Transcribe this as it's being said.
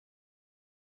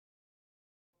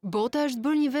Bota është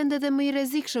bërë një vendet e më i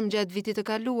rrezikshëm gjatë vitit të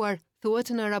kaluar, thuhet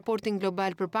në raportin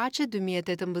global për paqe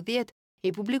 2018,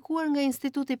 i publikuar nga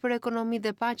Instituti për Ekonomi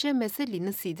dhe Paqe me seli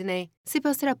në Sydney.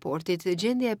 Sipas raportit,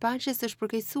 gjendja e paqes është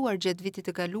përkeqësuar gjatë vitit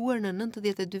të kaluar në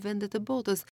 92 vende të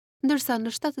botës, ndërsa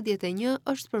në 71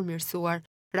 është përmirësuar.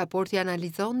 Raporti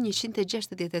analizon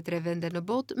 163 vende në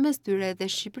botë, mes tyre edhe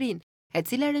Shqipërinë, e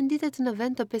cila renditet në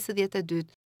vend të 52,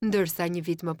 ndërsa një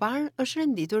vit më parë është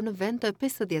renditur në vend të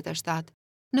 57.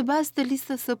 Në bazë të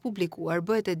listës së publikuar,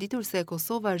 bëhet e ditur se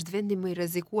Kosova është vendi më i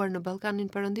rrezikuar në Ballkanin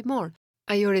Perëndimor.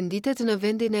 Ajo renditet në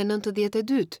vendin e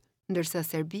 92, ndërsa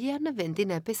Serbia në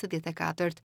vendin e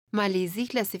 54. Mali i Zi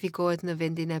klasifikohet në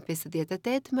vendin e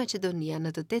 58, Maqedonia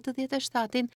në të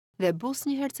 87-in dhe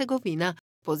Bosnjë-Hercegovina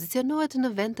pozicionohet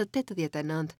në vend të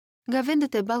 89. Nga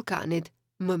vendet e Ballkanit,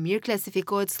 më mirë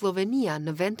klasifikohet Slovenia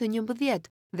në vend të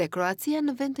 11 dhe Kroacia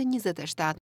në vend të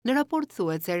 27. Në raport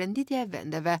thuhet se renditja e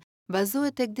vendeve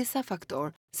bazohet tek disa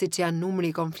faktorë, siç janë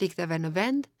numri i konflikteve në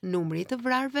vend, numri i të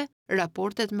vrarve,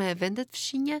 raportet me vendet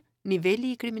fshinje,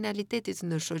 niveli i kriminalitetit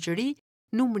në shoqëri,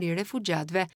 numri i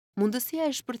refugjatëve, mundësia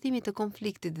e shpërthimit të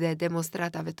konfliktit dhe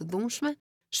demonstratave të dhunshme,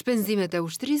 shpenzimet e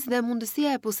ushtrisë dhe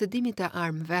mundësia e posedimit të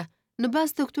armëve. Në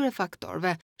bazë të këtyre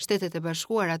faktorëve, Shtetet e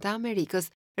Bashkuara të Amerikës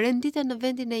renditen në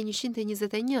vendin e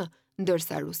 121,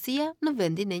 ndërsa Rusia në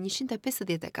vendin e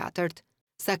 154.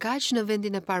 Sa kaq në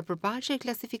vendin e parë për paqe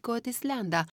klasifikohet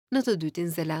Islanda, në të dytin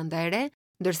Zelanda e Re,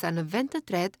 ndërsa në vend të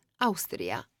tretë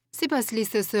Austria. Sipas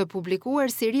listës së publikuar,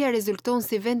 Siria rezulton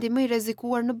si vendi më i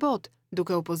rrezikuar në botë,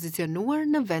 duke u pozicionuar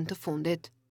në vend të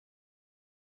fundit.